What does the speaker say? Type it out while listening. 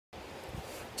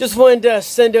Just wanted to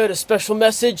send out a special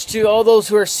message to all those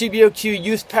who are CBOQ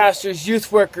youth pastors,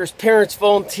 youth workers, parents,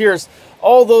 volunteers,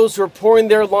 all those who are pouring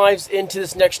their lives into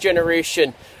this next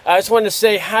generation. I just wanted to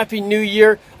say Happy New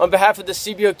Year on behalf of the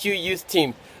CBOQ youth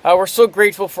team. We're so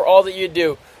grateful for all that you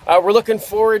do. We're looking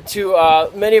forward to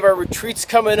many of our retreats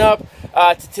coming up,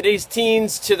 to today's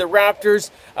teens, to the Raptors.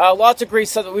 Lots of great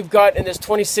stuff that we've got in this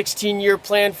 2016 year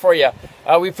plan for you.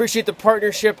 We appreciate the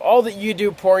partnership, all that you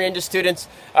do pouring into students.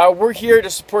 We're here to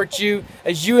support you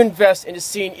as you invest into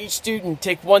seeing each student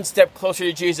take one step closer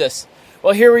to Jesus.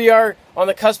 Well, here we are on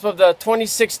the cusp of the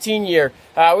 2016 year,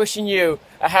 wishing you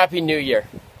a Happy New Year.